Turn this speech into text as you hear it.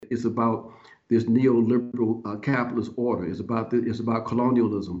it's about this neoliberal capitalist order. It's about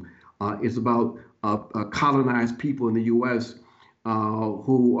colonialism. It's about colonized people in the U.S.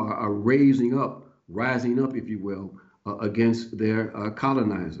 Who are rising up, if you will, against their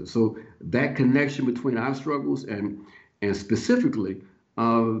colonizers. So that connection between our struggles and specifically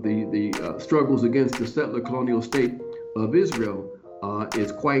the struggles against the settler colonial state of Israel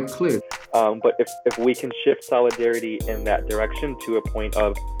is quite clear. But if we can shift solidarity in that direction to a point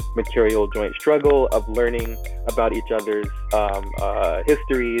of material joint struggle, of learning about each other's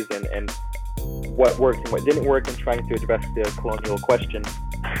histories and what worked and what didn't work, and trying to address the colonial question,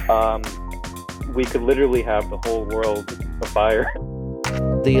 we could literally have the whole world afire.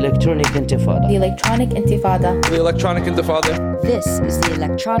 The Electronic Intifada. The Electronic Intifada. The Electronic Intifada. This is the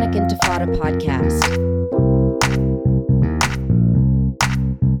Electronic Intifada podcast.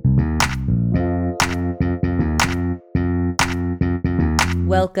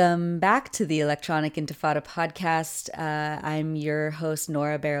 Welcome back to the Electronic Intifada podcast. I'm your host,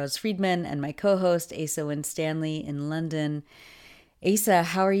 Nora Barrows-Friedman, and my co-host, Asa Winstanley in London. Asa,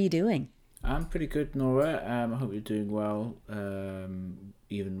 how are you doing? I'm pretty good, Nora. I hope you're doing well,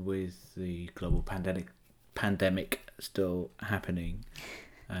 even with the global pandemic still happening.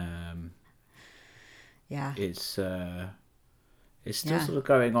 Yeah. It's still sort of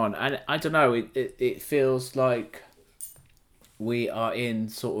going on. And I don't know, it feels like we are in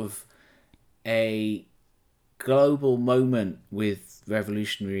sort of a global moment with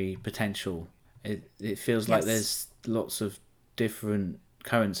revolutionary potential. It feels like there's lots of different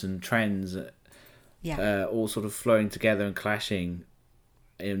currents and trends all sort of flowing together and clashing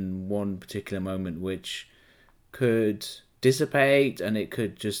in one particular moment, which could dissipate and it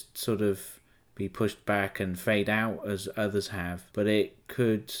could just sort of be pushed back and fade out as others have. But it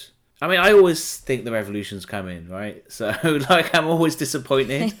could... I mean, I always think the revolution's coming, right? So, like, I'm always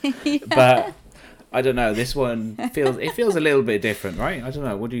disappointed. But I don't know. This one feels a little bit different, right? I don't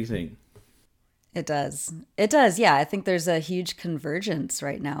know. What do you think? It does. It does. Yeah, I think there's a huge convergence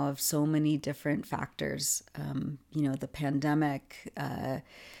right now of so many different factors. The pandemic,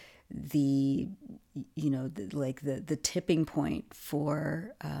 the tipping point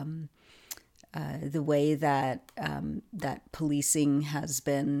for the way that that policing has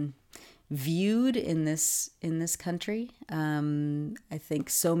been viewed in this country. I think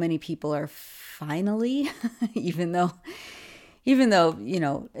so many people are finally, even though,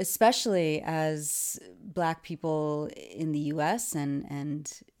 especially as Black people in the U.S.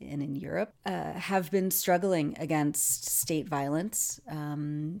 and in Europe have been struggling against state violence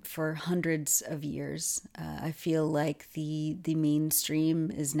for hundreds of years. I feel like the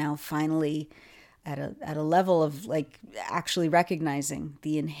mainstream is now finally at a level of like actually recognizing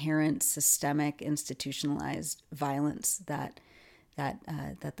the inherent systemic institutionalized violence that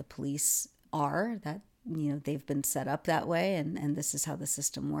the police are, that they've been set up that way, and this is how the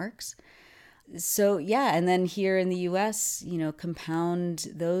system works. So and then here in the US, compound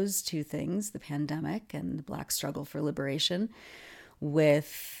those two things, the pandemic and the Black struggle for liberation,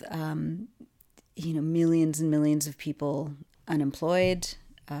 with millions and millions of people unemployed,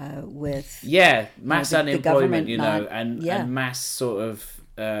 with mass unemployment, and mass sort of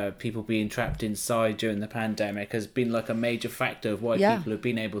people being trapped inside during the pandemic has been like a major factor of why people have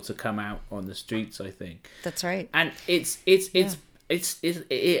been able to come out on the streets, I think. That's right. And it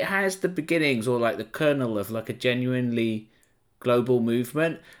has the beginnings, or like the kernel of like a genuinely global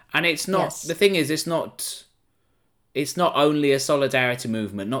movement. And it's not, the thing is, it's not only a solidarity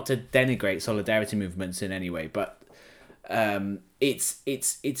movement, not to denigrate solidarity movements in any way, but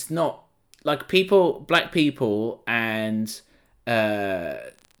it's not like Black people and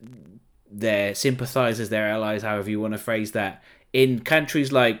their sympathizers, their allies, however you want to phrase that, in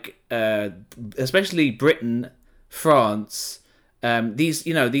countries like especially Britain, France,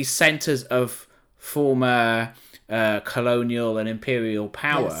 these centers of former colonial and imperial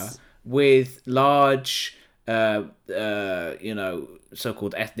power, with large so-called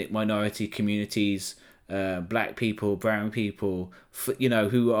ethnic minority communities, Black people, brown people,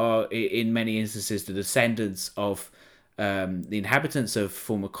 who are in many instances the descendants of the inhabitants of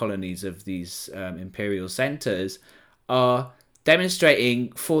former colonies of these imperial centers, are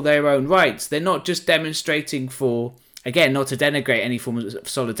demonstrating for their own rights. They're not just demonstrating for, again, not to denigrate any form of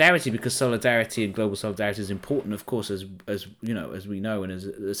solidarity, because solidarity and global solidarity is important, of course, as we know, and as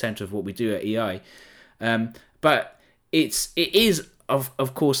the center of what we do at EI. But it is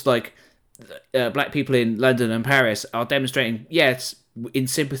of course, like Black people in London and Paris are demonstrating, yes, in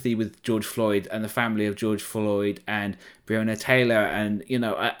sympathy with George Floyd and the family of George Floyd and Breonna Taylor, and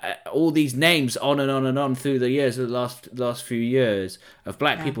all these names on and on and on through the years, the last few years, of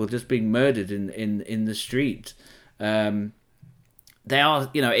black people just being murdered in the street. They are,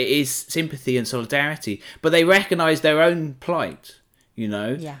 it is sympathy and solidarity, but they recognize their own plight.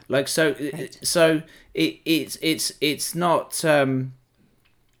 Like so. Right. So it's not. So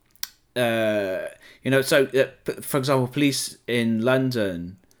for example, police in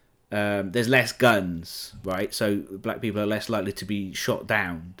London, there's less guns, right? So black people are less likely to be shot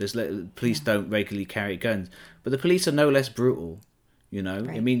down. Police don't regularly carry guns, but the police are no less brutal.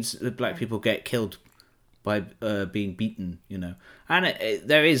 Right. It means that black people get killed by being beaten. And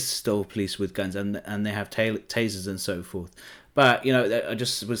there is still police with guns, and they have tasers and so forth. But I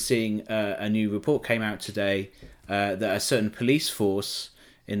just was seeing a new report came out today that a certain police force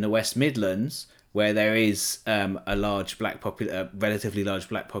in the West Midlands, where there is a relatively large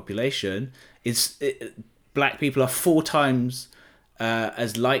black population, black people are 4 times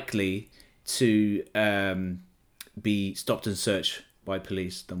as likely to be stopped and searched by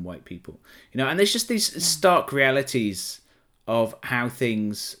police than white people. And there's just these stark realities of how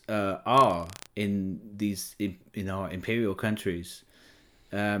things are in our imperial countries,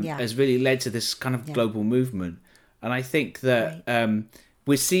 has really led to this kind of global movement. And I think that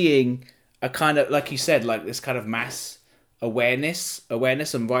we're seeing a kind of, like you said, like this kind of mass awareness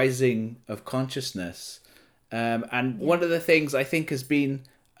and rising of consciousness. One of the things I think has been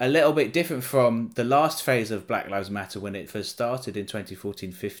a little bit different from the last phase of Black Lives Matter when it first started in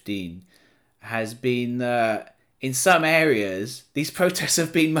 2014-15 has been in some areas these protests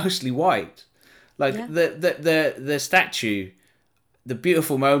have been mostly white. Like the statue, the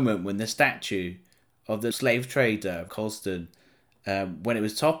beautiful moment when the statue of the slave trader Colston, when it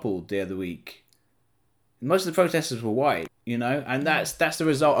was toppled the other week, most of the protesters were white, and that's the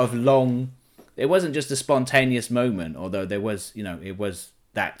result of long. It wasn't just a spontaneous moment, although there was, it was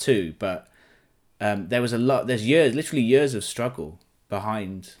that too. But there was there's literally years of struggle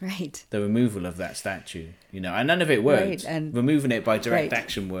behind the removal of that statue, and none of it worked. Right, and removing it by direct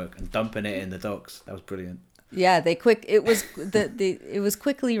action work and dumping it in the docks, that was brilliant. Yeah, it was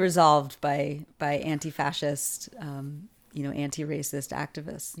quickly resolved by anti-fascist, anti-racist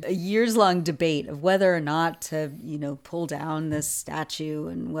activists. A years-long debate of whether or not to, pull down this statue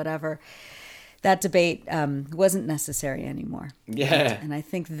and whatever. That debate wasn't necessary anymore. Yeah, and I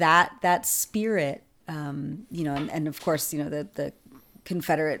think that spirit, and of course, the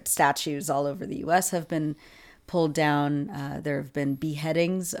Confederate statues all over the U.S. have been pulled down. There have been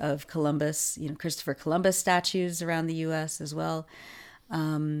beheadings of Columbus, Christopher Columbus statues around the U.S. as well.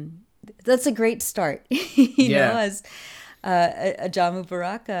 That's a great start, as Ajamu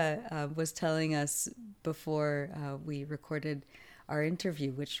Baraka was telling us before we recorded our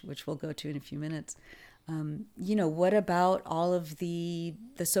interview, which we'll go to in a few minutes. What about all of the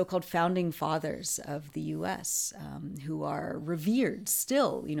so-called founding fathers of the U.S. Who are revered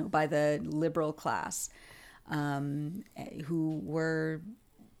still, by the liberal class, who were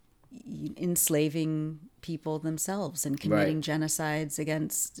enslaving people themselves and committing genocides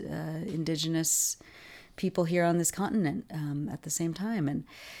against indigenous people here on this continent at the same time. And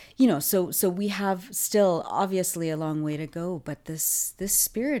so we have still obviously a long way to go, but this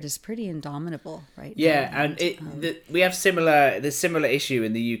spirit is pretty indomitable right now. And we have the similar issue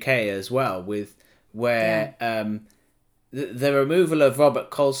in the UK as well, with where the removal of Robert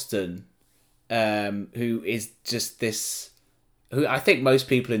Colston, who is just this, who I think most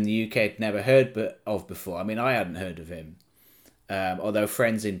people in the UK had never heard of before. I mean, I hadn't heard of him. Although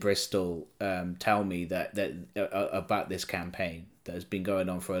friends in Bristol tell me that about this campaign that has been going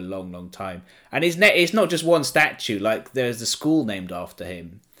on for a long, long time. And it's not just one statue. Like, there's a school named after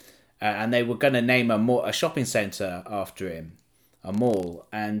him, and they were going to name a shopping centre after him, a mall.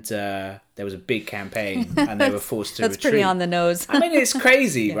 And there was a big campaign, and they were forced to retreat. That's pretty on the nose. I mean, it's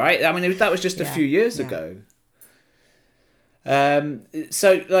crazy, right? I mean, that was just a few years ago.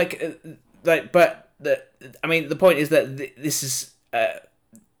 So, the point is that this is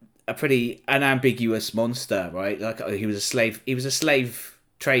a pretty unambiguous monster, right? Like, he was a slave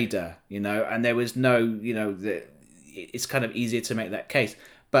trader, and there was no, it's kind of easier to make that case.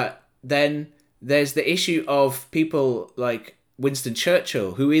 But then there's the issue of people like Winston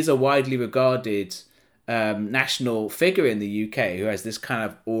Churchill, who is a widely regarded national figure in the UK, who has this kind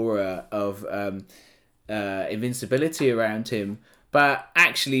of aura of invincibility around him, but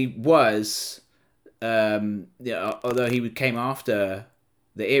actually was, although he came after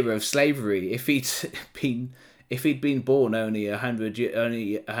the era of slavery, if he'd been born only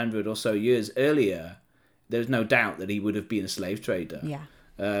 100 or so years earlier, there's no doubt that he would have been a slave trader. Yeah.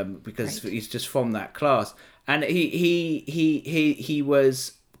 Because he's just from that class, and he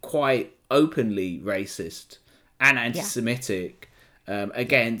was quite openly racist and anti-Semitic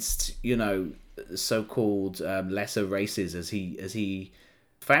against, you know, so-called lesser races as he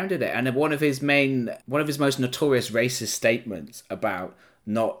founded it. And one of his most notorious racist statements about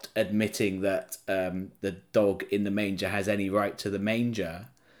not admitting that the dog in the manger has any right to the manger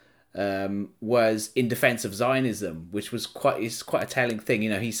was in defense of Zionism, which was quite a telling thing. You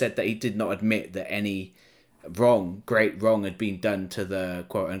know, he said that he did not admit that any great wrong had been done to the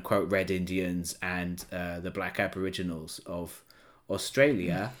quote unquote Red Indians and the Black Aboriginals of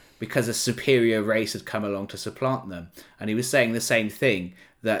Australia because a superior race had come along to supplant them. And he was saying the same thing,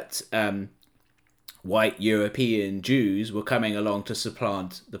 that white European Jews were coming along to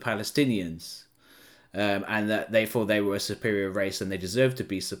supplant the Palestinians. And that therefore they were a superior race and they deserved to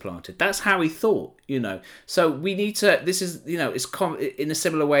be supplanted. That's how he thought, you know. So we need to. This is, you know, it's in a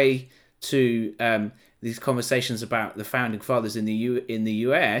similar way to these conversations about the founding fathers in the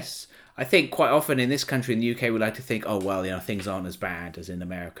US. I think quite often in this country, in the UK, we like to think, oh well, you know, things aren't as bad as in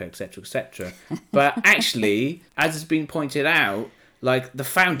America, etc., etc. But actually, as has been pointed out, like the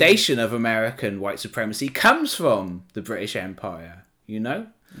foundation of American white supremacy comes from the British Empire. You know.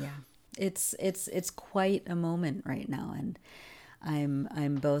 Yeah. It's quite a moment right now, and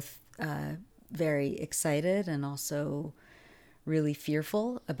I'm both very excited and also really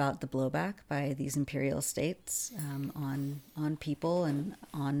fearful about the blowback by these imperial states on people and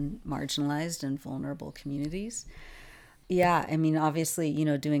on marginalized and vulnerable communities. Yeah, I mean, obviously, you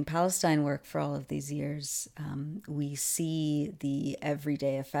know, doing Palestine work for all of these years, we see the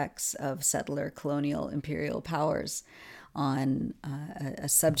everyday effects of settler colonial imperial powers on a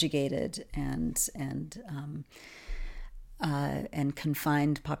subjugated and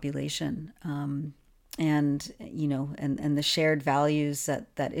confined population, and you know, and the shared values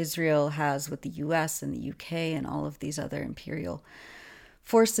that Israel has with the U.S. and the U.K. and all of these other imperial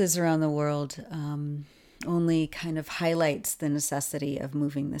forces around the world, only kind of highlights the necessity of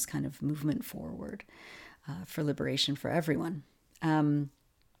moving this kind of movement forward for liberation for everyone.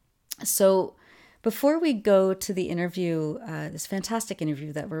 So. Before we go to the interview, this fantastic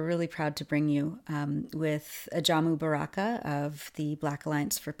interview that we're really proud to bring you with Ajamu Baraka of the Black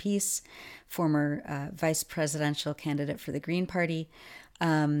Alliance for Peace, former vice presidential candidate for the Green Party,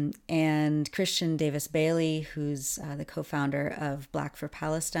 and Kristian Davis Bailey, who's the co-founder of Black for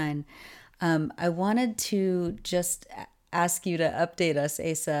Palestine, I wanted to just ask you to update us,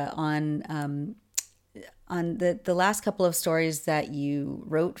 Asa, on the last couple of stories that you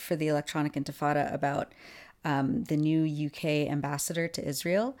wrote for the Electronic Intifada about the new UK ambassador to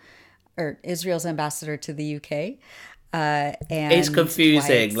Israel, or Israel's ambassador to the UK. And it's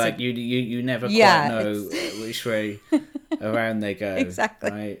confusing. Like you never quite know which way around they go.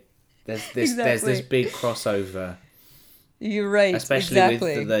 Exactly. Right? There's this big crossover. You're right. Especially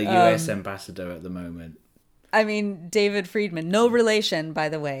with the US ambassador at the moment. I mean, David Friedman, no relation, by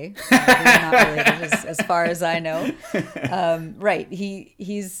the way. We're not related as far as I know. Right.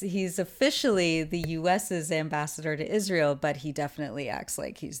 He's officially the U.S.'s ambassador to Israel, but he definitely acts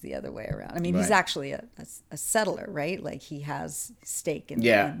like he's the other way around. I mean, He's actually a settler, right? Like he has stake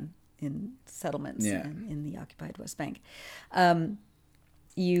in settlements in the occupied West Bank.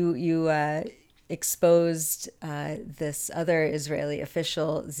 You exposed this other Israeli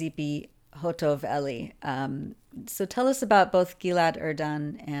official, Zipi Hotov Eli. So tell us about both Gilad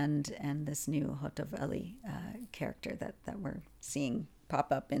Erdan and this new Hotov Eli character that we're seeing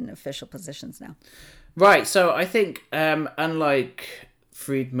pop up in official positions now. Right. So I think, unlike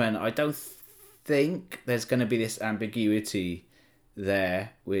Friedman, I don't think there's going to be this ambiguity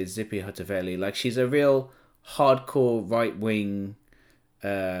there with Zipi Hotov Eli. Like, she's a real hardcore right-wing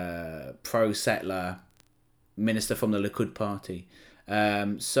pro-settler minister from the Likud party.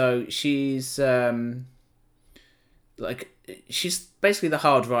 So she's she's basically the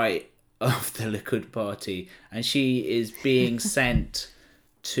hard right of the Likud party, and she is being sent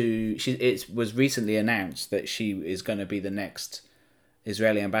to. It was recently announced that she is going to be the next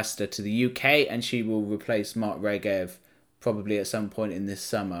Israeli ambassador to the UK, and she will replace Mark Regev probably at some point in this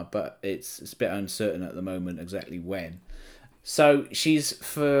summer, but it's a bit uncertain at the moment exactly when. So she's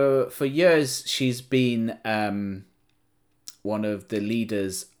for years she's been one of the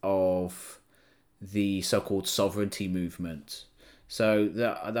leaders of the so-called sovereignty movement. So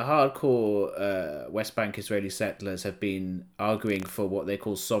the hardcore West Bank Israeli settlers have been arguing for what they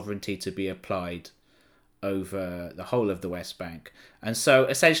call sovereignty to be applied over the whole of the West Bank. And so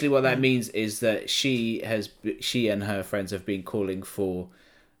essentially what that means is that she and her friends have been calling for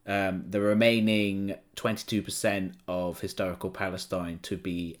the remaining 22% of historical Palestine to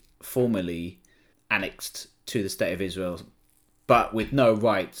be formally annexed to the State of Israel, but with no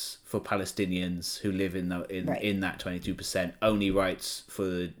rights for Palestinians who live in that 22%, only rights for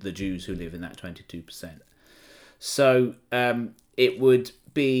the Jews who live in that 22%. So it would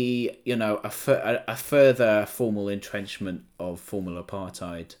be, a further formal entrenchment of formal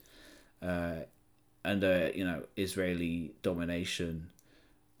apartheid under, Israeli domination,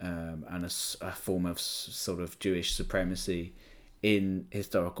 and a form of sort of Jewish supremacy in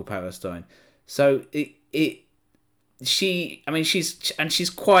historical Palestine. So she's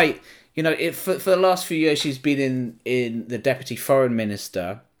quite, for the last few years she's been in the deputy foreign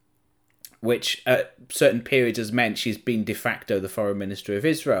minister, which at certain periods has meant she's been de facto the foreign minister of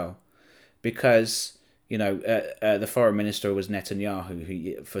Israel, because the foreign minister was Netanyahu,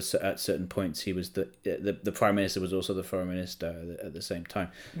 who at certain points he was the prime minister was also the foreign minister at the same time.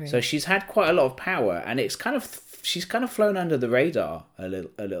 Right. So she's had quite a lot of power, and she's kind of flown under the radar a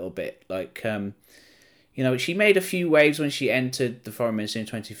little bit. Like she made a few waves when she entered the foreign ministry in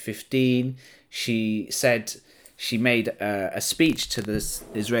 2015. She said she made a speech to the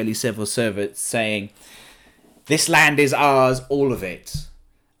Israeli civil servants saying, "This land is ours, all of it."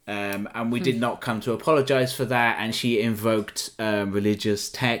 And we did not come to apologize for that. And she invoked religious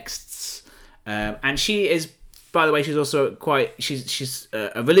texts. And she is, by the way, she's also she's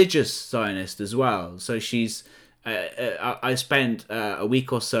a religious Zionist as well. So she's, I spent a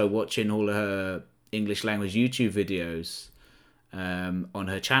week or so watching all of her English language YouTube videos on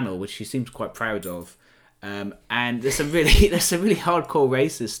her channel, which she seems quite proud of. And there's some really hardcore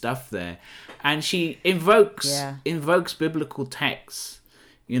racist stuff there. And she invokes biblical texts,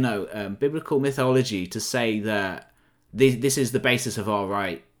 biblical mythology to say that this is the basis of our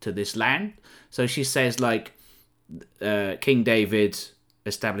right to this land. So she says, like, King David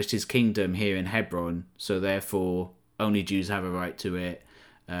established his kingdom here in Hebron, so therefore only Jews have a right to it.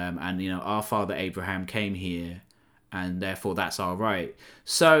 And, our father Abraham came here, and therefore that's our right.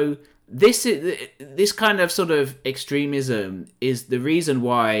 So this kind of sort of extremism is the reason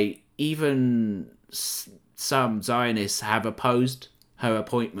why even some Zionists have opposed her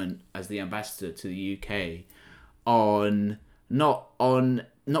appointment as the ambassador to the UK, not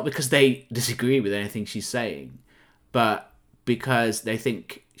because they disagree with anything she's saying, but because they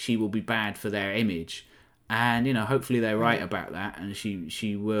think she will be bad for their image. And hopefully they're right about that, and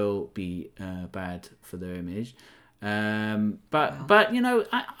she will be bad for their image. But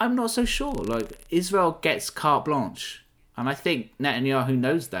I'm not so sure. Like, Israel gets carte blanche, and I think Netanyahu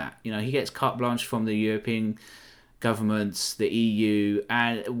knows that. He gets carte blanche from the European governments, the EU,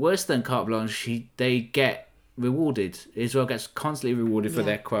 and worse than carte blanche, they get rewarded. Israel gets constantly rewarded for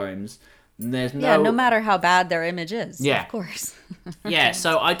their crimes. And there's no matter how bad their image is. Yeah, of course. Yeah,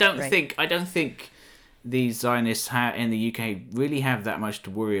 so I don't think these Zionists in the UK really have that much to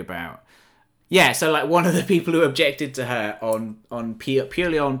worry about. Yeah, so like one of the people who objected to her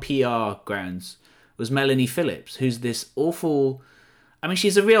purely on PR grounds was Melanie Phillips, who's this awful. I mean,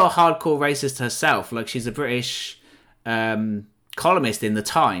 she's a real hardcore racist herself. Like, she's a British columnist in the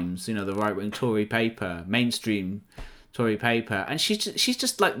Times, the right-wing Tory paper, mainstream Tory paper, and she's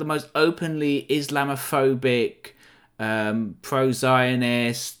just like the most openly Islamophobic,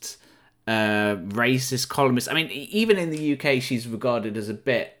 pro-Zionist, racist columnist. I mean, even in the UK, she's regarded as a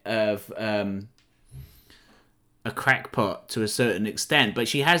bit of a crackpot to a certain extent, but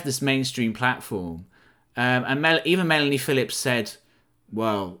she has this mainstream platform. And even Melanie Phillips said,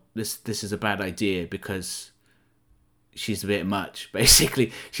 well, this is a bad idea because she's a bit much,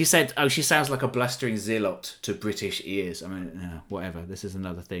 basically. She said, she sounds like a blustering zealot to British ears. I mean, whatever. This is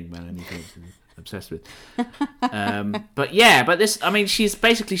another thing Melanie Phillips is obsessed with. But this, I mean, she's a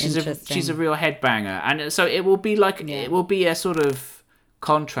real headbanger. And so it will be like, it will be a sort of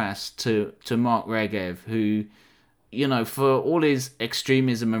contrast to Mark Regev, who, for all his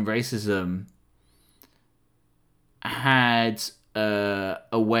extremism and racism, had a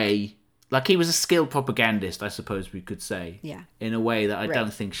way, like, he was a skilled propagandist, I suppose we could say, in a way that I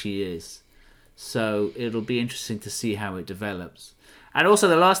don't think she is. So it'll be interesting to see how it develops. And also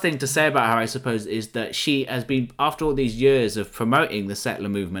the last thing to say about her, I suppose, is that she has been, after all these years of promoting the settler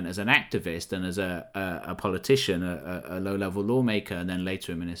movement as an activist and as a politician, a low-level lawmaker, and then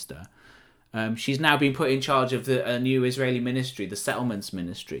later a minister, she's now been put in charge of a new Israeli ministry, the Settlements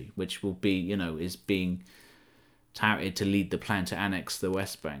Ministry, which will be, is being touted to lead the plan to annex the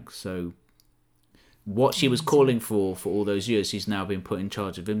West Bank. So what she was calling for all those years, she's now been put in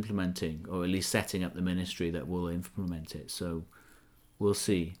charge of implementing, or at least setting up the ministry that will implement it. So we'll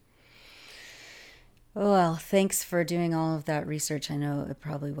see. Well, thanks for doing all of that research. I know it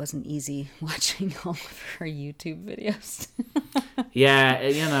probably wasn't easy watching all of her YouTube videos. Yeah,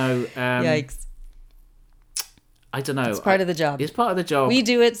 Yikes. I don't know. It's part of the job. It's part of the job. We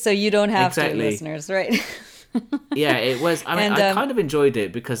do it so you don't have Exactly. to, listeners, right? Yeah, it was. I mean, I kind of enjoyed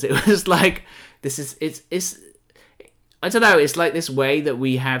it because it was like, it's I don't know, it's like this way that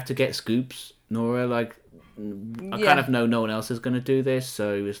we have to get scoops, Nora. Like, I kind of know no one else is going to do this,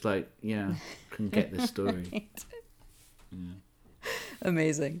 so it's like, yeah, can get this story. Right. Yeah.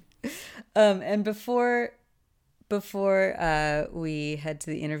 Amazing. And before we head to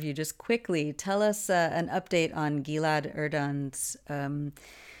the interview, just quickly tell us an update on Gilad Erdan's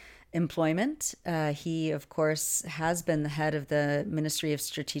employment. He, of course, has been the head of the Ministry of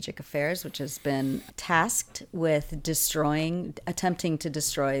Strategic Affairs, which has been tasked with attempting to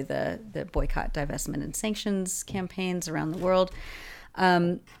destroy the boycott, divestment, and sanctions campaigns around the world.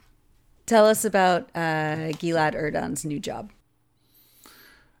 Tell us about Gilad Erdan's new job.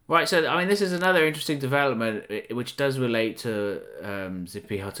 Right, so, I mean, this is another interesting development, which does relate to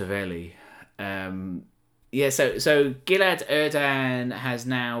Zipi Hotovely. So Gilad Erdan has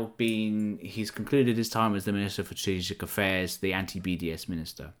now he's concluded his time as the Minister for Strategic Affairs, the anti-BDS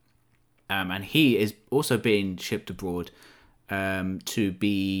minister. And he is also being shipped abroad to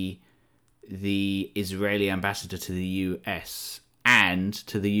be the Israeli ambassador to the US and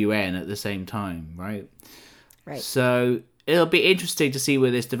to the UN at the same time, right? Right. So it'll be interesting to see where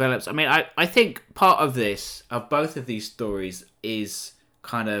this develops. I mean, I think part of both of these stories is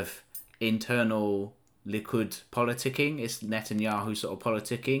kind of internal Likud politicking. It's Netanyahu sort of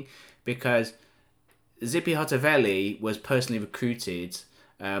politicking, because Zipi Hotovely was personally recruited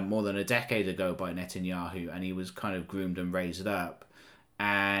more than a decade ago by Netanyahu, and he was kind of groomed and raised up.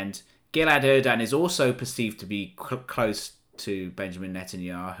 And Gilad Erdan is also perceived to be close to Benjamin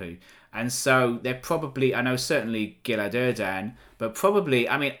Netanyahu. And so they're probably, I know certainly Gilad Erdan, but probably,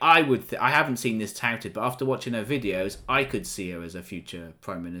 I mean, I haven't seen this touted, but after watching her videos, I could see her as a future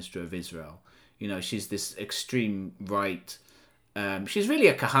Prime Minister of Israel. You know, she's this extreme right. She's really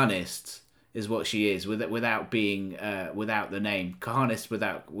a Kahanist, is what she is, without being without the name Kahanist,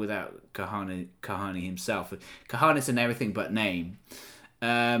 without Kahani himself. Kahanist in everything but name.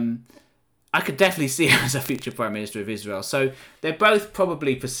 I could definitely see her as a future Prime Minister of Israel. So they're both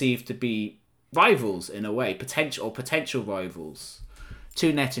probably perceived to be rivals in a way, potential rivals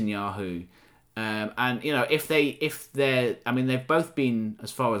to Netanyahu. And you know, if they're, I mean, they've both been,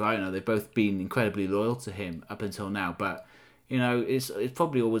 as far as I know, they've both been incredibly loyal to him up until now. But you know, it's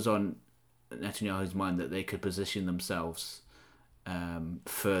probably always on Netanyahu's mind that they could position themselves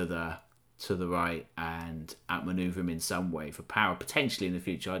further to the right and outmaneuver him in some way for power, potentially in the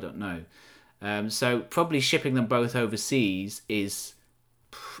future. I don't know. So probably shipping them both overseas is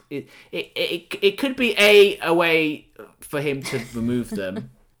it could be a way for him to remove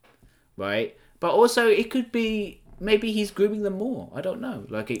them, right? But also it could be maybe he's grooming them more. I don't know.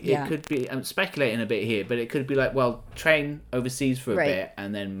 Like it could be. I'm speculating a bit here, but it could be like, well, train overseas for a bit,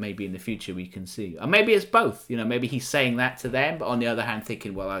 and then maybe in the future we can see. Or maybe it's both. You know, maybe he's saying that to them, but on the other hand,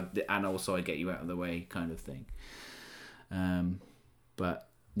 thinking, well, and also I get you out of the way, kind of thing. But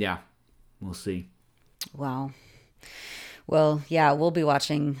yeah, we'll see. Wow. Well, yeah, we'll be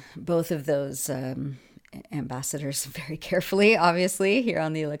watching both of those ambassadors very carefully, obviously, here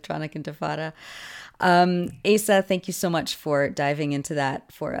on the Electronic Intifada. Asa, thank you so much for diving into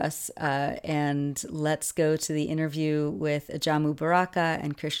that for us. And let's go to the interview with Ajamu Baraka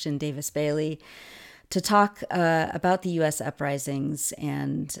and Kristian Davis-Bailey to talk about the U.S. uprisings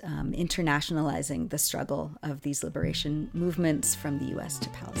and internationalizing the struggle of these liberation movements from the U.S. to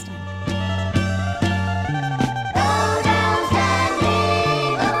Palestine.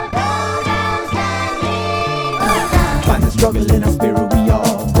 Find the struggle in our spirit, we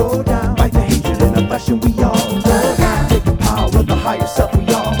all go down. Fight the hatred and oppression, we all go down. Take the power of the higher self, we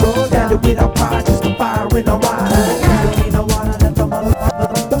all go down. Stand it with our pride, just the fire in our eyes. We don't need no water, let the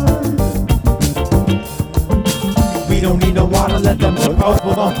motherfucker burn. We don't need no water, let the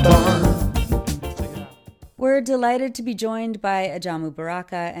motherfucker burn. We're delighted to be joined by Ajamu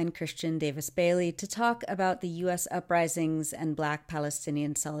Baraka and Kristian Davis-Bailey to talk about the U.S. uprisings and Black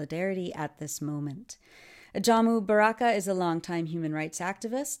Palestinian solidarity at this moment. Ajamu Baraka is a longtime human rights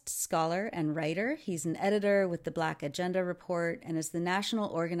activist, scholar, and writer. He's an editor with the Black Agenda Report and is the national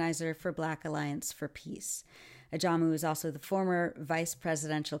organizer for Black Alliance for Peace. Ajamu is also the former vice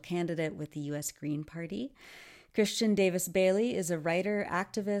presidential candidate with the U.S. Green Party. Kristian Davis Bailey is a writer,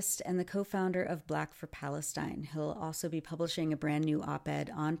 activist, and the co-founder of Black for Palestine. He'll also be publishing a brand new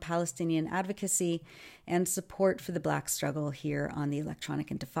op-ed on Palestinian advocacy and support for the Black struggle here on the Electronic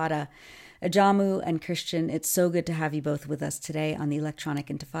Intifada. Ajamu and Kristian, it's so good to have you both with us today on the Electronic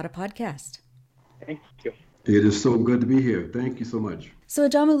Intifada podcast. Thank you. It is so good to be here. Thank you so much. So,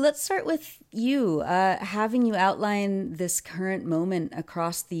 Ajamu, let's start with you. Having you outline this current moment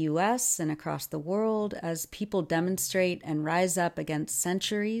across the U.S. and across the world as people demonstrate and rise up against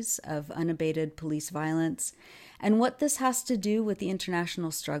centuries of unabated police violence, and what this has to do with the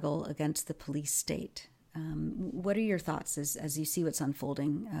international struggle against the police state. What are your thoughts as you see what's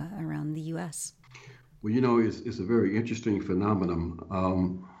unfolding around the U.S.? Well, it's a very interesting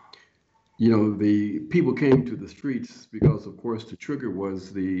phenomenon. The people came to the streets because, of course, the trigger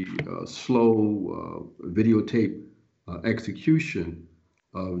was the slow videotape execution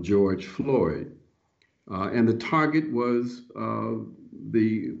of George Floyd. And the target was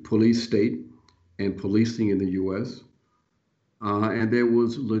the police state and policing in the U.S. And there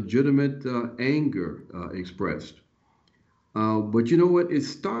was legitimate anger expressed. But you know what? It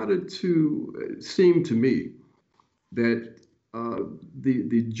started to seem to me that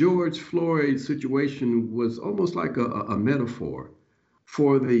the George Floyd situation was almost like a metaphor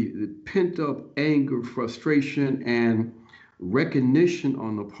for the pent-up anger, frustration, and recognition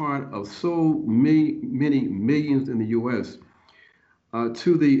on the part of so many millions in the U.S.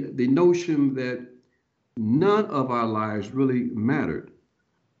 To the notion that none of our lives really mattered.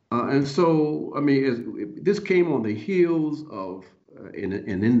 And so, this came on the heels of, and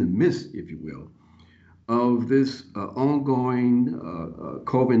in the midst, if you will, of this ongoing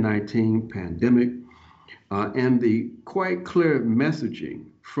COVID-19 pandemic and the quite clear messaging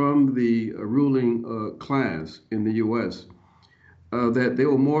from the ruling class in the U.S. That they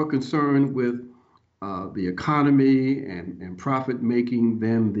were more concerned with the economy and profit making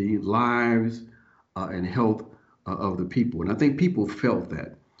than the lives and health of the people. And I think people felt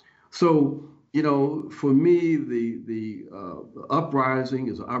that. So, for me, the uprising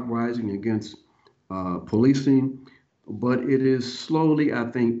is an uprising against policing, but it is slowly,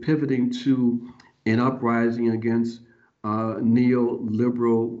 I think, pivoting to an uprising against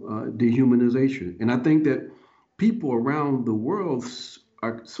neoliberal dehumanization. And I think that people around the world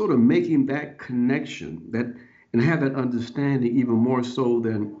are sort of making that connection and have that understanding even more so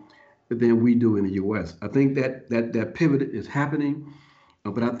than we do in the U.S. I think that pivot is happening.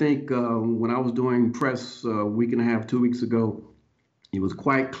 But I think when I was doing press a week and a half, 2 weeks ago, it was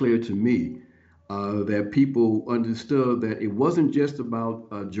quite clear to me that people understood that it wasn't just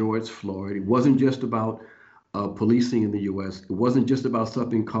about George Floyd. It wasn't just about policing in the U.S. It wasn't just about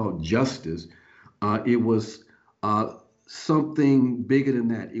something called justice. It was something bigger than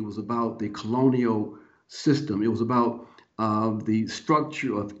that. It was about the colonial system. It was about the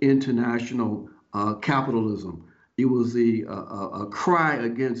structure of international capitalism. It was a cry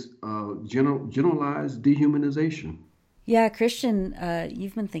against generalized dehumanization. Yeah, Kristian,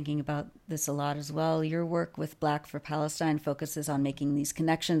 you've been thinking about this a lot as well. Your work with Black for Palestine focuses on making these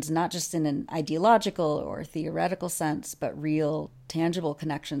connections, not just in an ideological or theoretical sense, but real, tangible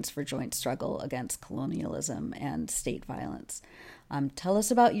connections for joint struggle against colonialism and state violence. Tell us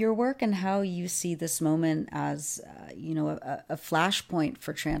about your work and how you see this moment as, a flashpoint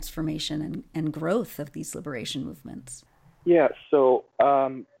for transformation and growth of these liberation movements. Yeah, so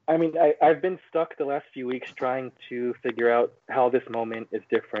I've been stuck the last few weeks trying to figure out how this moment is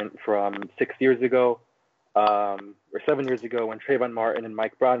different from 6 years ago, or 7 years ago when Trayvon Martin and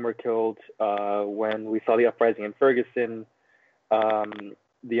Mike Brown were killed, when we saw the uprising in Ferguson,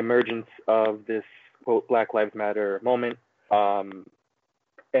 the emergence of this, quote, Black Lives Matter moment.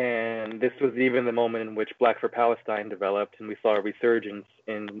 And this was even the moment in which Black for Palestine developed, and we saw a resurgence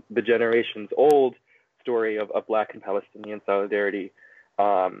in the generations old story of Black and Palestinian solidarity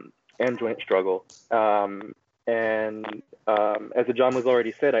and joint struggle. As Ajamu has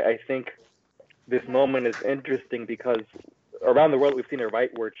already said, I think this moment is interesting because around the world we've seen a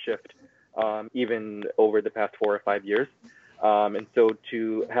rightward shift even over the past 4 or 5 years. And so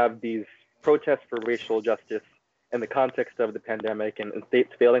to have these protests for racial justice in the context of the pandemic and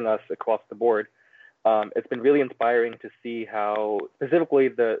states failing us across the board, it's been really inspiring to see how specifically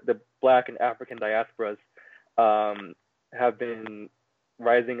the Black and African diasporas have been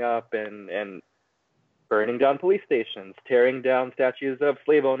rising up and burning down police stations, tearing down statues of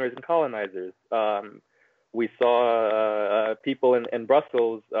slave owners and colonizers. We saw people in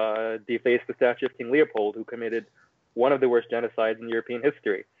Brussels deface the statue of King Leopold, who committed one of the worst genocides in European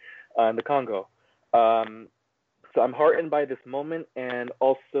history in the Congo. So I'm heartened by this moment, and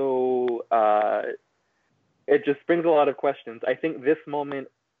also it just brings a lot of questions. I think this moment,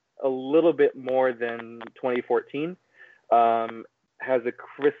 a little bit more than 2014, has a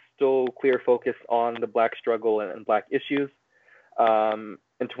crystal clear focus on the Black struggle and Black issues.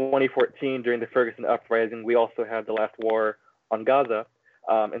 In 2014, during the Ferguson uprising, we also had the last war on Gaza.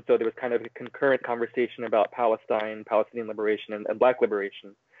 And so there was kind of a concurrent conversation about Palestine, Palestinian liberation, and Black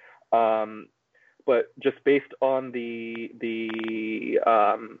liberation. But just based on the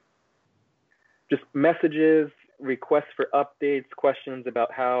just messages, requests for updates, questions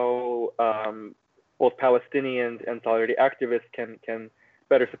about how both Palestinians and solidarity activists can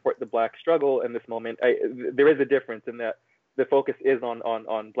better support the Black struggle in this moment, there is a difference in that the focus is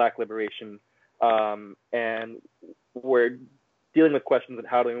on Black liberation, and we're dealing with questions of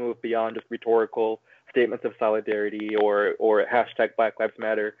how do we move beyond just rhetorical statements of solidarity or hashtag Black Lives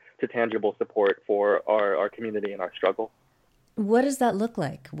Matter to tangible support for our community and our struggle. What does that look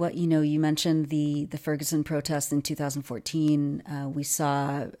like? What, you mentioned the Ferguson protests in 2014. We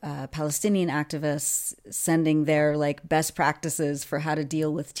saw Palestinian activists sending their best practices for how to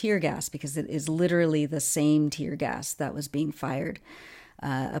deal with tear gas, because it is literally the same tear gas that was being fired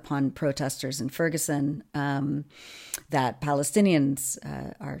upon protesters in Ferguson that Palestinians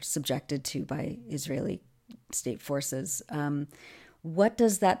are subjected to by Israeli state forces. What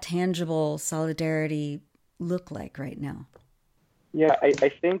does that tangible solidarity look like right now? Yeah, I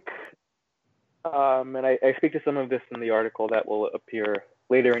think, and I speak to some of this in the article that will appear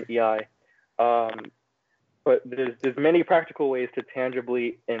later in Iyad, but there's many practical ways to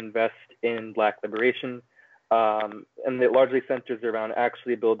tangibly invest in Black liberation, and it largely centers around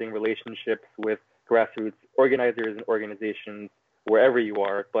actually building relationships with grassroots organizers and organizations wherever you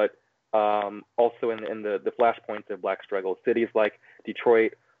are, but also in the flashpoints of Black struggle, cities like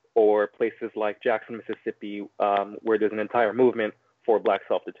Detroit or places like Jackson, Mississippi, where there's an entire movement for Black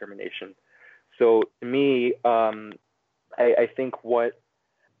self-determination. So to me, I think what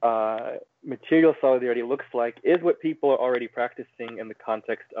material solidarity looks like is what people are already practicing in the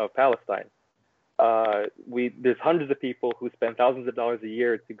context of Palestine. There's hundreds of people who spend thousands of dollars a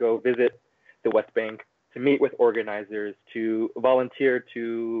year to go visit the West Bank, to meet with organizers, to volunteer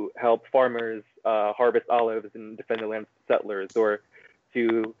to help farmers harvest olives and defend the land of settlers, or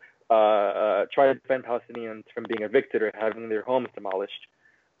to try to defend Palestinians from being evicted or having their homes demolished.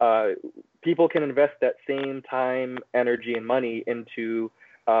 People can invest that same time, energy, and money into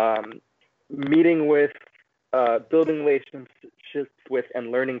meeting with, building relationships with,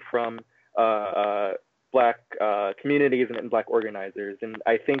 and learning from Black communities and Black organizers. And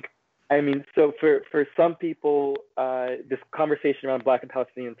so for some people, this conversation around Black and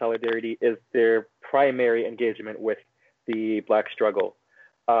Palestinian solidarity is their primary engagement with the Black struggle.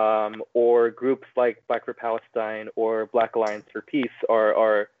 Or groups like Black for Palestine or Black Alliance for Peace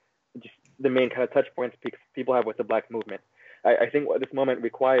are just the main kind of touch points people have with the Black movement. I think what this moment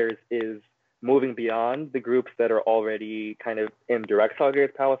requires is moving beyond the groups that are already kind of in direct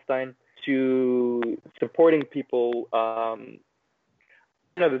solidarity with Palestine to supporting people.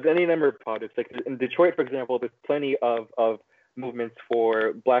 There's any number of projects. Like in Detroit, for example, there's plenty of movements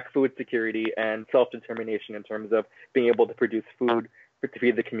for Black food security and self-determination in terms of being able to produce food to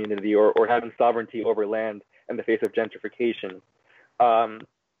feed the community, or having sovereignty over land in the face of gentrification. To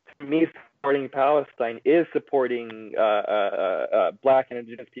me, supporting Palestine is supporting Black and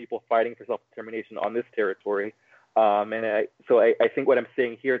Indigenous people fighting for self-determination on this territory. So I think what I'm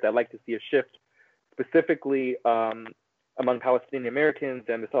saying here is I'd like to see a shift specifically among Palestinian Americans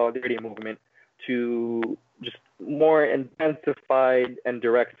and the solidarity movement to just more intensified and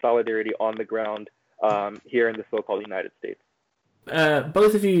direct solidarity on the ground here in the so-called United States.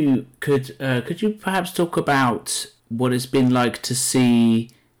 Both of you, could you perhaps talk about what it's been like to see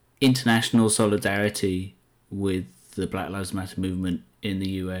international solidarity with the Black Lives Matter movement in the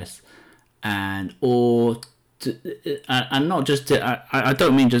US, and not just I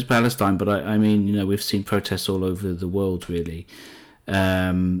don't mean just Palestine, but I mean we've seen protests all over the world really.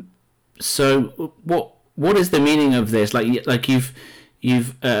 So what is the meaning of this? Like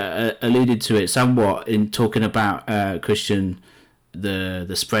you've alluded to it somewhat in talking about Kristian,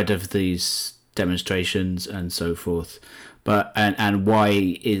 the spread of these demonstrations and so forth, but and why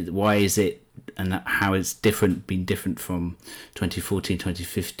is it, and how it's been different from 2014,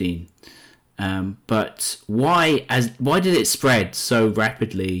 2015, but why did it spread so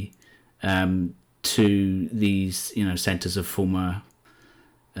rapidly to these centers of former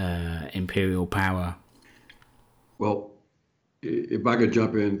imperial power? Well, if I could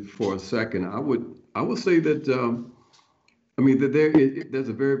jump in for a second, I would say that there's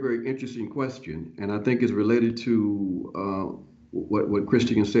a very, very interesting question, and I think it's related to what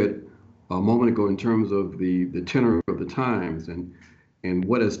Kristian said a moment ago in terms of the tenor of the times and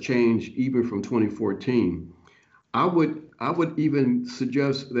what has changed even from 2014. I would even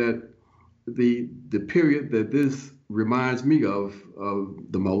suggest that the period that this reminds me of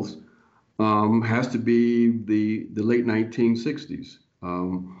the most has to be the late 1960s,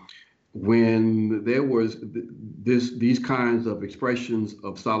 when there was these kinds of expressions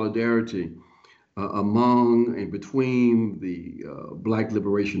of solidarity among and between the Black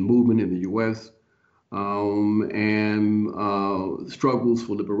liberation movement in the U.S. And struggles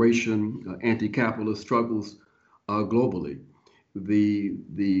for liberation, anti-capitalist struggles globally.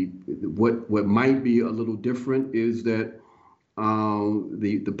 What might be a little different is that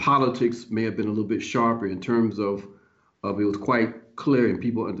the politics may have been a little bit sharper in terms of it was quite clear and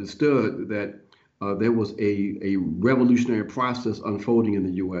people understood that there was a revolutionary process unfolding in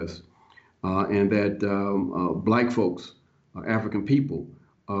the U.S. And that Black folks, African people,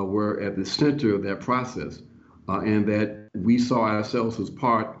 were at the center of that process, and that we saw ourselves as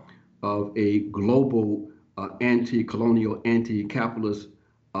part of a global anti-colonial, anti-capitalist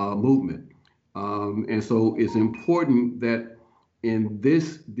movement. And so it's important that in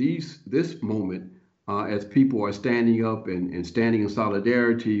this moment, as people are standing up and standing in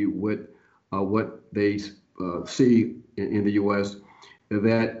solidarity with what they see in the U.S.,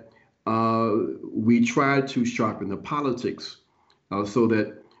 that we try to sharpen the politics so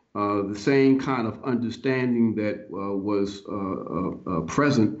that the same kind of understanding that was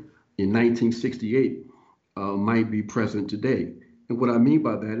present in 1968 might be present today. And what I mean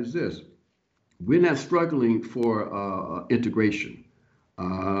by that is this: we're not struggling for integration,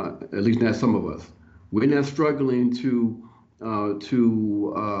 at least not some of us. We're not struggling to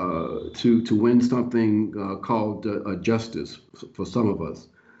win something called justice for some of us.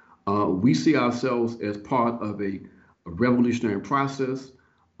 We see ourselves as part of a revolutionary process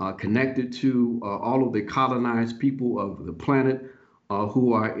connected to all of the colonized people of the planet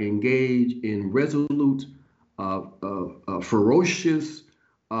who are engaged in resolute, ferocious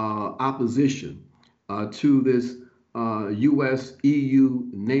opposition to this U.S., EU,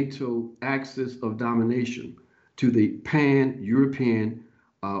 NATO axis of domination, to the pan-European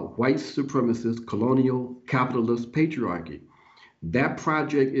white supremacist colonial capitalist patriarchy. That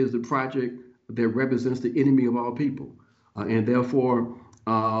project is the project that represents the enemy of all people. And therefore,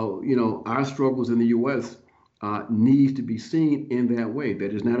 our struggles in the U.S. Needs to be seen in that way.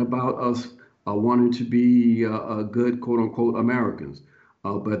 That is not about us wanting to be good, quote unquote, Americans,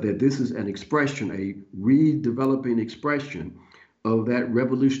 but that this is an expression, a redeveloping expression of that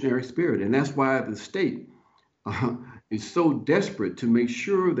revolutionary spirit. And that's why the state is so desperate to make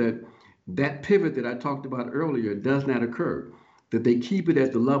sure that that pivot that I talked about earlier does not occur, that they keep it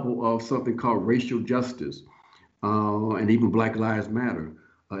at the level of something called racial justice and even Black Lives Matter,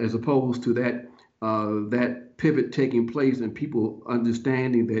 as opposed to that pivot taking place and people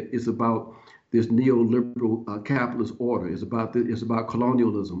understanding that it's about this neoliberal capitalist order. It's about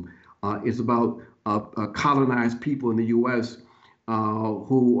colonialism. It's about colonized people in the U.S.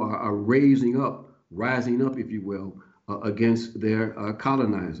 Who are rising up, if you will, against their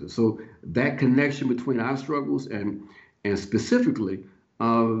colonizers. So that connection between our struggles and specifically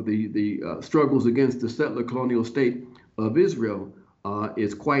the struggles against the settler colonial state of Israel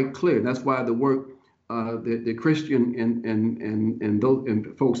is quite clear. And that's why the work that Kristian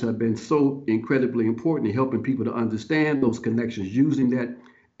and folks have been so incredibly important in helping people to understand those connections, using that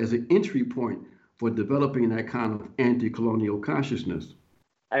as an entry point for developing that kind of anti-colonial consciousness.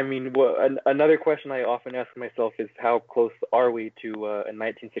 I mean, another question I often ask myself is how close are we to a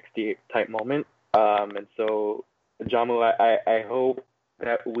 1968 type moment? And so, Ajamu, I hope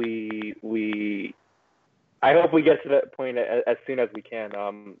that we get to that point as soon as we can,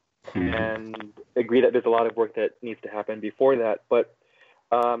 and agree that there's a lot of work that needs to happen before that. But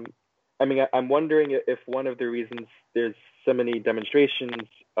I mean, I'm wondering if one of the reasons there's so many demonstrations,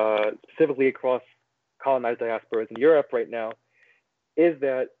 specifically across colonized diasporas in Europe right now, is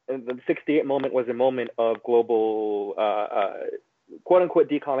that the 68 moment was a moment of global, quote unquote,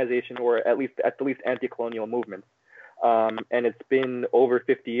 decolonization, or at least anti-colonial movements. And it's been over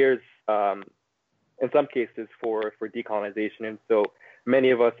 50 years, in some cases, for decolonization. And so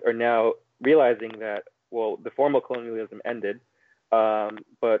many of us are now realizing that, well, the formal colonialism ended,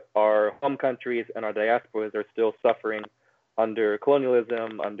 but our home countries and our diasporas are still suffering under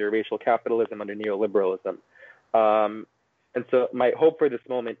colonialism, under racial capitalism, under neoliberalism. And so my hope for this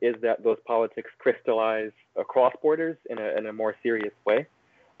moment is that those politics crystallize across borders in a more serious way.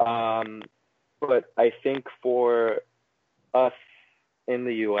 But I think for us in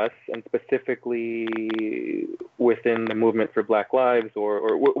the U.S. and specifically within the movement for Black Lives,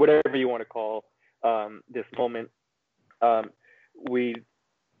 or whatever you want to call this moment, we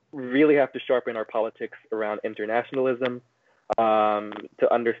really have to sharpen our politics around internationalism, to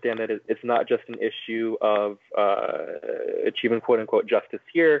understand that it's not just an issue of achieving quote unquote justice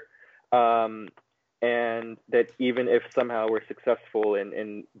here, and that even if somehow we're successful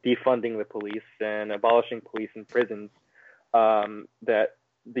in defunding the police and abolishing police and prisons, that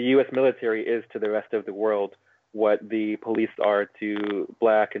the U.S. military is to the rest of the world what the police are to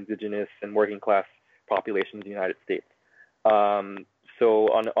Black, Indigenous, and working class populations in the United States. So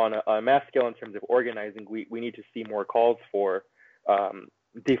on a mass scale, in terms of organizing, we need to see more calls for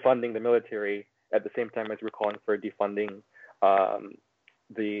defunding the military at the same time as we're calling for defunding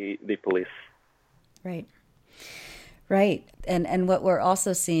the police. Right. And what we're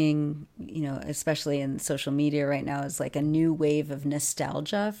also seeing, especially in social media right now, is like a new wave of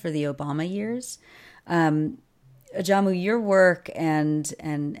nostalgia for the Obama years. Ajamu, your work and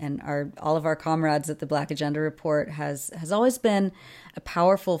all of our comrades at the Black Agenda Report has always been a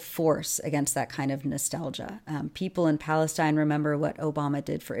powerful force against that kind of nostalgia. People in Palestine remember what Obama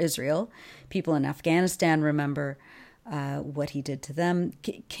did for Israel. People in Afghanistan remember what he did to them.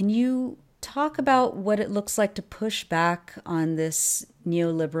 Can you talk about what it looks like to push back on this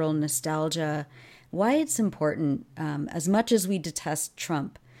neoliberal nostalgia, why it's important, as much as we detest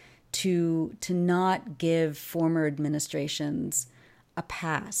Trump, to not give former administrations a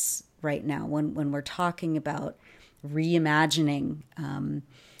pass right now when we're talking about reimagining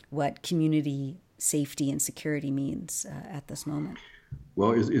what community safety and security means at this moment?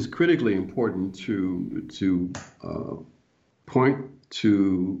 Well, it's critically important to point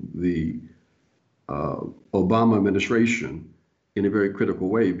to the Obama administration in a very critical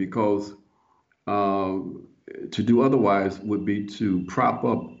way, because to do otherwise would be to prop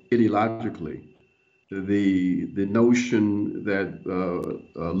up ideologically the notion that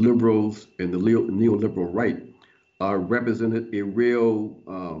liberals and the neoliberal right represented a real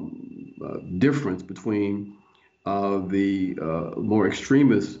difference between the more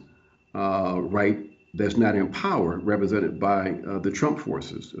extremist right that's not in power, represented by the Trump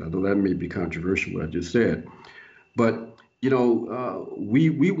forces. Although that may be controversial, what I just said. But,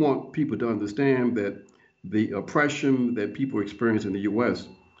 we want people to understand that the oppression that people experience in the U.S.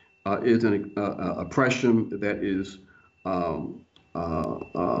 Is an oppression that is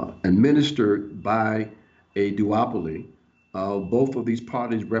administered by a duopoly. Both of these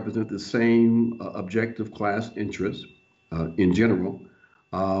parties represent the same objective class interests in general,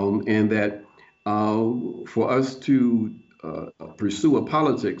 and that for us to pursue a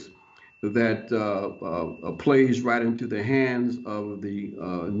politics that plays right into the hands of the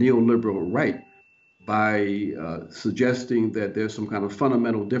neoliberal right by suggesting that there's some kind of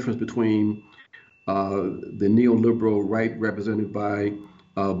fundamental difference between the neoliberal right represented by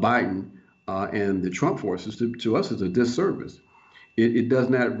Biden and the Trump forces, to us is a disservice. It does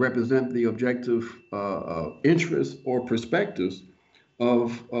not represent the objective interests or perspectives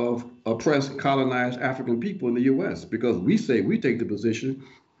of oppressed, colonized African people in the U.S. Because we take the position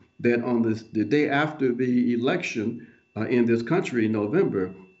that on the day after the election in this country in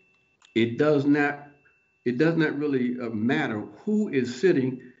November, it does not really matter who is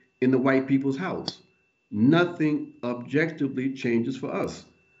sitting in the white people's house. Nothing objectively changes for us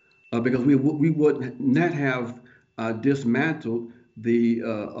because we would not have dismantled the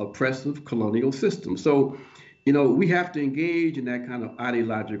oppressive colonial system. So, we have to engage in that kind of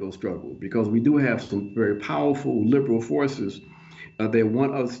ideological struggle because we do have some very powerful liberal forces that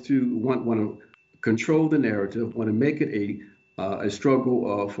want us to want to control the narrative, want to make it a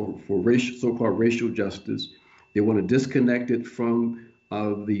struggle for racial, so-called racial justice. They want to disconnect it from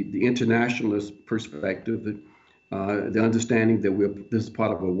the internationalist perspective, the understanding that this is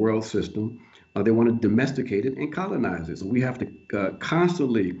part of a world system. They want to domesticate it and colonize it. So we have to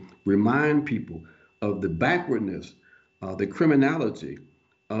constantly remind people of the backwardness, the criminality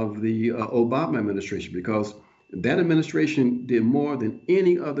of the Obama administration, because that administration did more than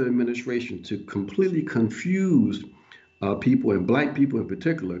any other administration to completely confuse people, and black people in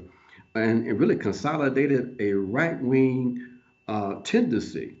particular, and it really consolidated a right-wing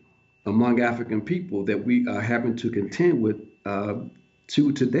tendency among African people that we are having to contend with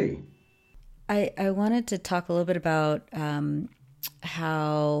to today. I wanted to talk a little bit about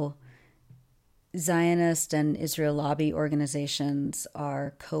how Zionist and Israel lobby organizations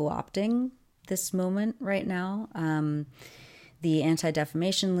are co-opting this moment right now. The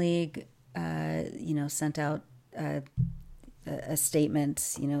Anti-Defamation League, sent out a statement,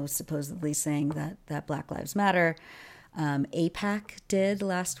 supposedly saying that Black Lives Matter. AIPAC did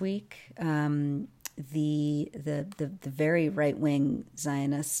last week. The very right-wing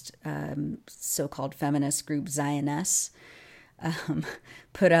Zionist, so-called feminist group Zioness,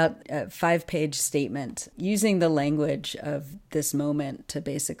 put out a 5-page statement using the language of this moment to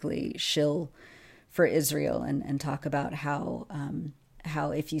basically shill for Israel and talk about how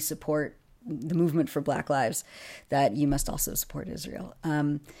if you support the movement for Black Lives, that you must also support Israel.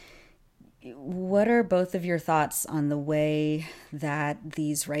 What are both of your thoughts on the way that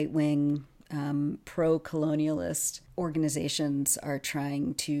these right-wing pro-colonialist organizations are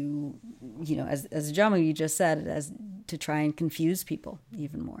trying to, as Ajamu, you just said, as to try and confuse people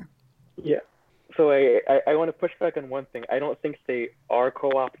even more? Yeah. So I want to push back on one thing. I don't think they are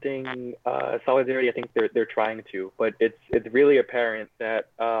co-opting solidarity. I think they're trying to, but it's really apparent that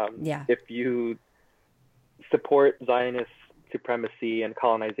if you support Zionist supremacy and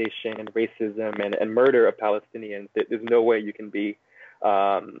colonization and racism and murder of Palestinians, there's no way you can be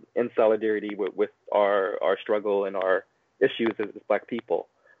in solidarity with our struggle and our issues as Black people.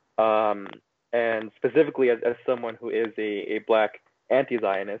 And specifically as someone who is a Black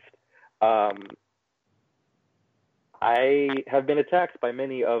anti-Zionist, I have been attacked by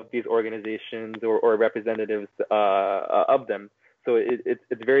many of these organizations or representatives of them. So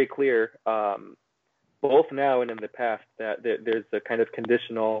it's very clear, both now and in the past, that there's a kind of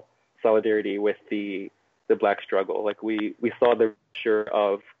conditional solidarity with the Black struggle. Like we saw the picture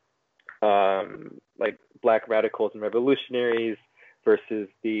of like Black radicals and revolutionaries versus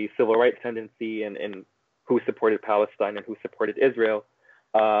the civil rights tendency and who supported Palestine and who supported Israel.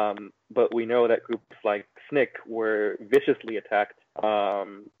 But we know that groups like SNCC were viciously attacked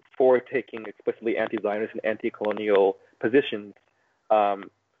for taking explicitly anti-Zionist and anti-colonial positions.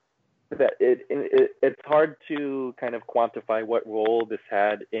 That it's hard to kind of quantify what role this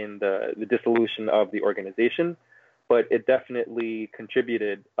had in the dissolution of the organization, but it definitely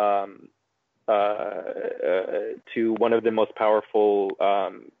contributed to one of the most powerful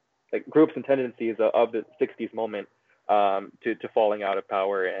like groups and tendencies of the 60s moment to falling out of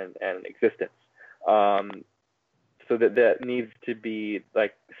power and existence. So that needs to be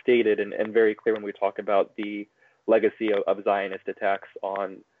like stated and very clear when we talk about the legacy of Zionist attacks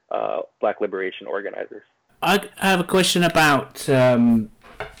on Black liberation organizers. I have a question about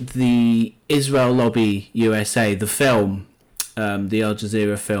the Israel Lobby USA, the film, the Al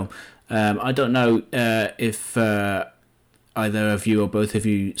Jazeera film. I don't know if either of you or both of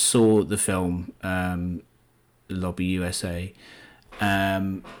you saw the film Lobby USA,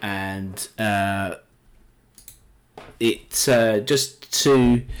 and it's just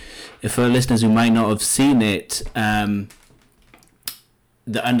to, for listeners who might not have seen it,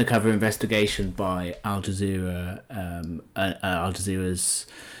 the undercover investigation by Al Jazeera, Al Jazeera's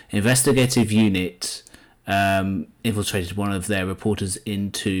investigative unit infiltrated one of their reporters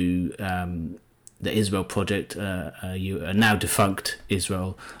into the Israel Project, a now defunct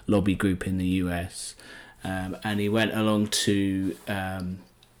Israel lobby group in the US. And he went along to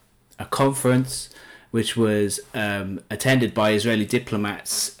a conference which was attended by Israeli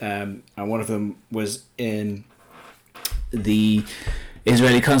diplomats, and one of them was in the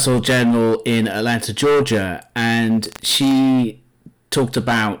Israeli Consul General in Atlanta, Georgia, and she talked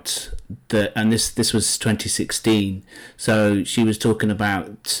about and this was 2016, so she was talking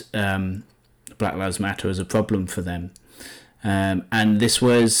about Black Lives Matter as a problem for them. And this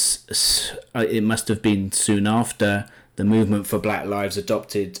was, it must have been soon after the Movement for Black Lives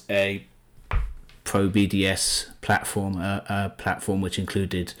adopted a pro-BDS platform, a platform which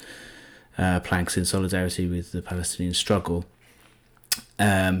included planks in solidarity with the Palestinian struggle.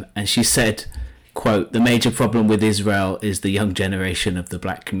 And she said, quote, "The major problem with Israel is the young generation of the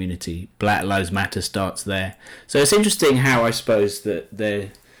Black community. Black Lives Matter starts there." So it's interesting how I suppose that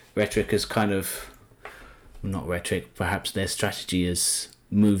their rhetoric has kind of, not rhetoric, perhaps their strategy has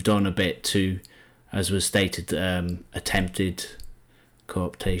moved on a bit to, as was stated, attempted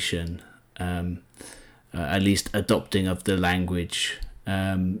cooptation, at least adopting of the language,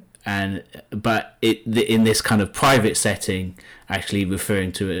 but in this kind of private setting, actually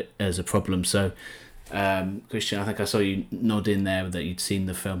referring to it as a problem. So, Kristian, I think I saw you nod in there that you'd seen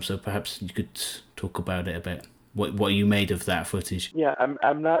the film, so perhaps you could talk about it a bit. What you made of that footage? Yeah,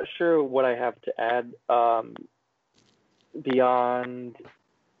 I'm not sure what I have to add beyond.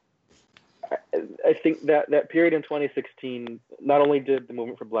 I think that period in 2016, not only did the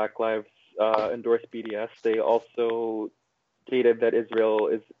Movement for Black Lives endorse BDS, they also stated that Israel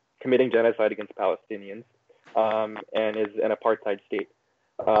is committing genocide against Palestinians and is an apartheid state.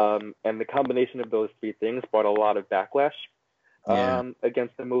 And the combination of those three things brought a lot of backlash.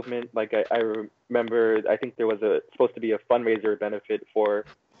 against the movement. Like I remember, I think there was supposed to be a fundraiser benefit for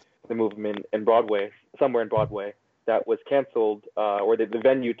the movement in Broadway, somewhere in Broadway, that was canceled, or the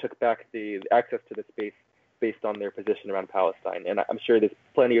venue took back the access to the space based on their position around Palestine. And I'm sure there's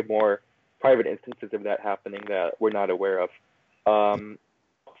plenty of more private instances of that happening that we're not aware of.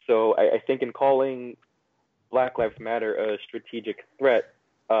 So I think in calling Black Lives Matter a strategic threat,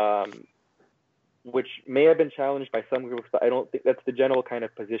 which may have been challenged by some groups, but I don't think that's the general kind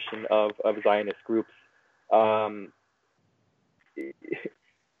of position of Zionist groups.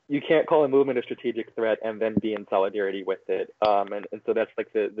 You can't call a movement a strategic threat and then be in solidarity with it. And so that's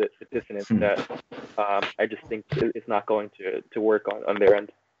like the dissonance that I just think it's not going to work on their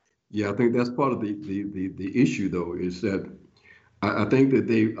end. Yeah, I think that's part of the issue, though, is that I think that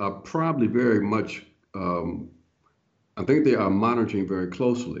they are probably very much, I think they are monitoring very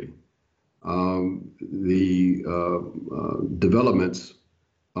closely the developments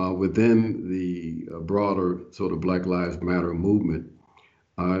within the broader sort of Black Lives Matter movement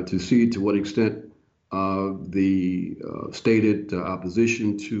to see to what extent the stated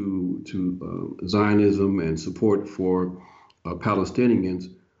opposition to Zionism and support for Palestinians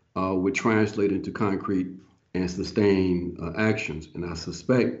would translate into concrete and sustained actions. And I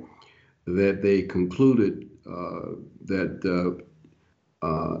suspect that they concluded that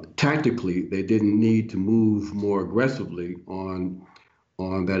tactically they didn't need to move more aggressively on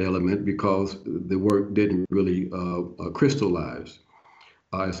that element because the work didn't really crystallize.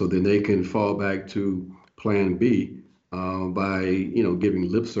 So then they can fall back to Plan B by giving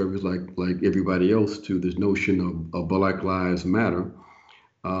lip service like everybody else to this notion of Black Lives Matter,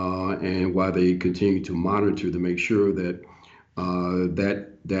 and why they continue to monitor to make sure that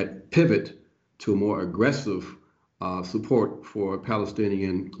that pivot to a more aggressive support for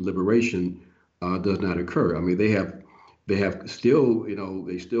Palestinian liberation does not occur. I mean, they have still,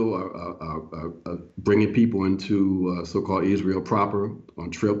 they still are bringing people into so-called Israel proper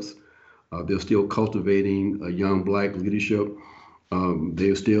on trips. They're still cultivating a young Black leadership.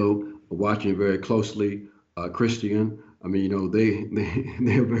 They're still watching very closely Kristian. I mean,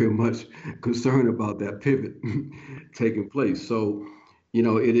 they're very much concerned about that pivot taking place. So,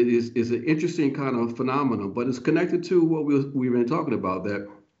 it's an interesting kind of phenomenon, but it's connected to what we've been talking about, that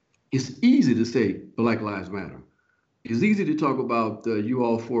it's easy to say Black Lives Matter. It's easy to talk about you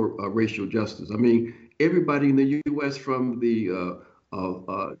all for racial justice. I mean, everybody in the U.S. from the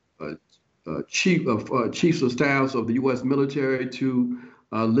chiefs of staffs of the U.S. military to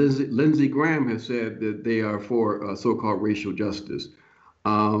Lindsey Graham has said that they are for so-called racial justice.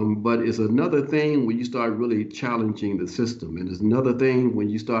 But it's another thing when you start really challenging the system. And it's another thing when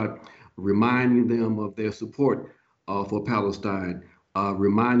you start reminding them of their support for Palestine,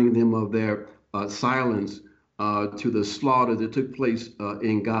 reminding them of their silence to the slaughter that took place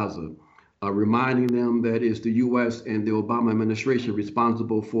in Gaza, reminding them that it's the U.S. and the Obama administration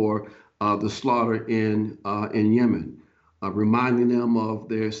responsible for the slaughter in Yemen, reminding them of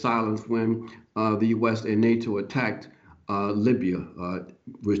their silence when the U.S. and NATO attacked Libya,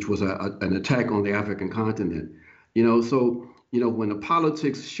 which was an attack on the African continent. So when the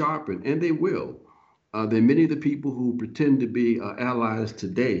politics sharpen, and they will, then many of the people who pretend to be allies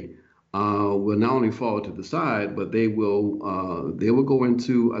today will not only fall to the side, but they will go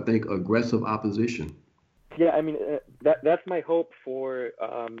into, I think, aggressive opposition. Yeah, I mean, that's my hope for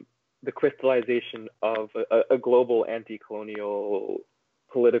the crystallization of a global anti-colonial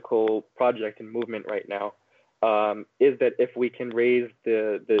political project and movement right now, is that if we can raise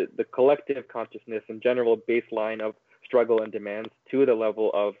the collective consciousness and general baseline of struggle and demands to the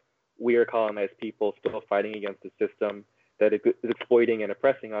level of we are colonized people still fighting against the system that is exploiting and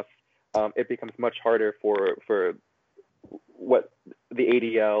oppressing us, it becomes much harder for what the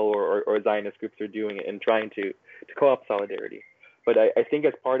ADL or Zionist groups are doing in trying to co-opt solidarity. But I think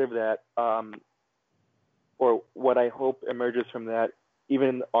as part of that, or what I hope emerges from that,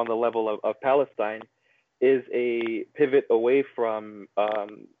 even on the level of Palestine, is a pivot away from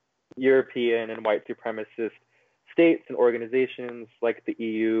European and white supremacist states and organizations like the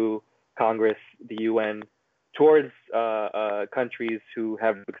EU, Congress, the UN, towards countries who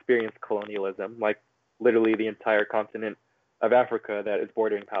have experienced colonialism, like literally the entire continent of Africa that is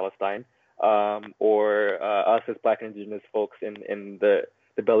bordering Palestine, or us as Black and Indigenous folks in the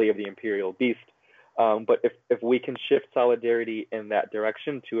belly of the imperial beast. But if we can shift solidarity in that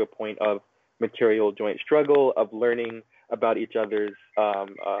direction to a point of material joint struggle, of learning about each other's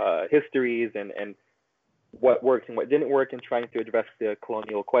histories and what worked and what didn't work, and trying to address the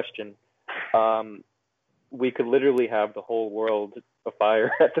colonial question, we could literally have the whole world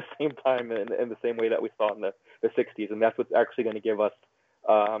afire at the same time in the same way that we saw in the the 60s, and that's what's actually going to give us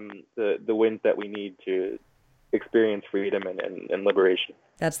the wins that we need to experience freedom and liberation.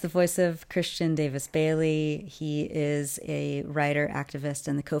 That's the voice of Kristian Davis Bailey. He is a writer, activist,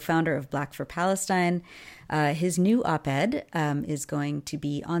 and the co-founder of Black for Palestine. His new op-ed is going to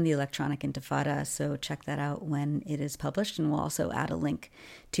be on the Electronic Intifada, so check that out when it is published, and we'll also add a link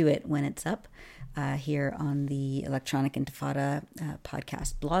to it when it's up here on the Electronic Intifada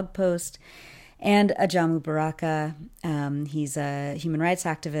podcast blog post. And Ajamu Baraka, he's a human rights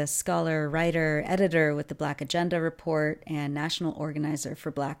activist, scholar, writer, editor with the Black Agenda Report, and national organizer for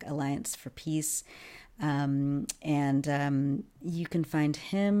Black Alliance for Peace. You can find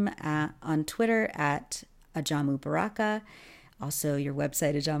him on Twitter at Ajamu Baraka. Also, your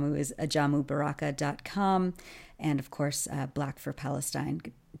website, Ajamu, is ajamubaraka.com. And, of course,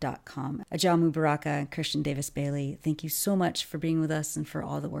 blackforpalestine.com. Ajamu Baraka and Kristian Davis Bailey, thank you so much for being with us and for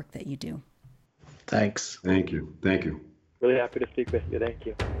all the work that you do. Thanks. Thank you. Thank you. Really happy to speak with you. Thank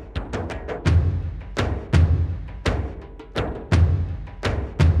you.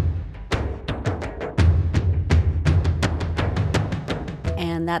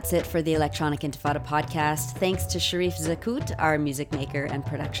 And that's it for the Electronic Intifada podcast. Thanks to Sharif Zakut, our music maker and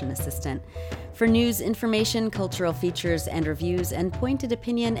production assistant. For news, information, cultural features and reviews, and pointed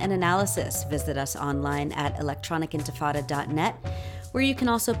opinion and analysis, visit us online at electronicintifada.net, where you can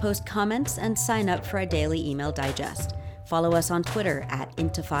also post comments and sign up for our daily email digest. Follow us on Twitter at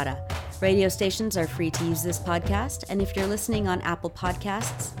Intifada. Radio stations are free to use this podcast, and if you're listening on Apple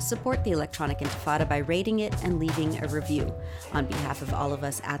Podcasts, support the Electronic Intifada by rating it and leaving a review. On behalf of all of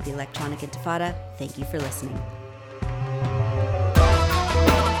us at the Electronic Intifada, thank you for listening.